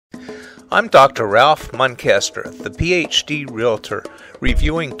I'm Dr. Ralph Muncaster, the Ph.D. Realtor,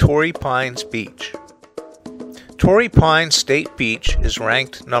 reviewing Torrey Pines Beach. Torrey Pines State Beach is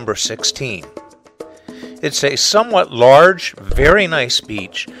ranked number 16. It's a somewhat large, very nice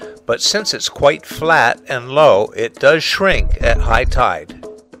beach, but since it's quite flat and low, it does shrink at high tide.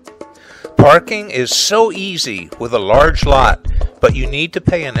 Parking is so easy with a large lot, but you need to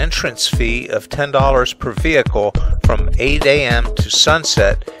pay an entrance fee of $10 per vehicle from 8 a.m. to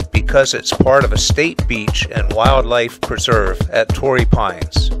sunset because it's part of a state beach and wildlife preserve at Torrey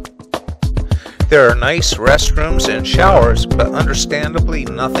Pines. There are nice restrooms and showers, but understandably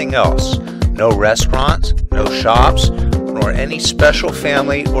nothing else. No restaurants, no shops, nor any special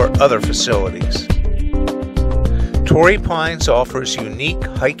family or other facilities. Torrey Pines offers unique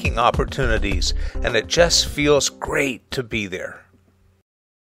hiking opportunities, and it just feels great to be there.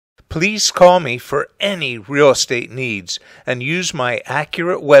 Please call me for any real estate needs and use my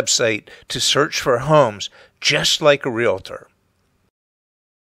accurate website to search for homes just like a realtor.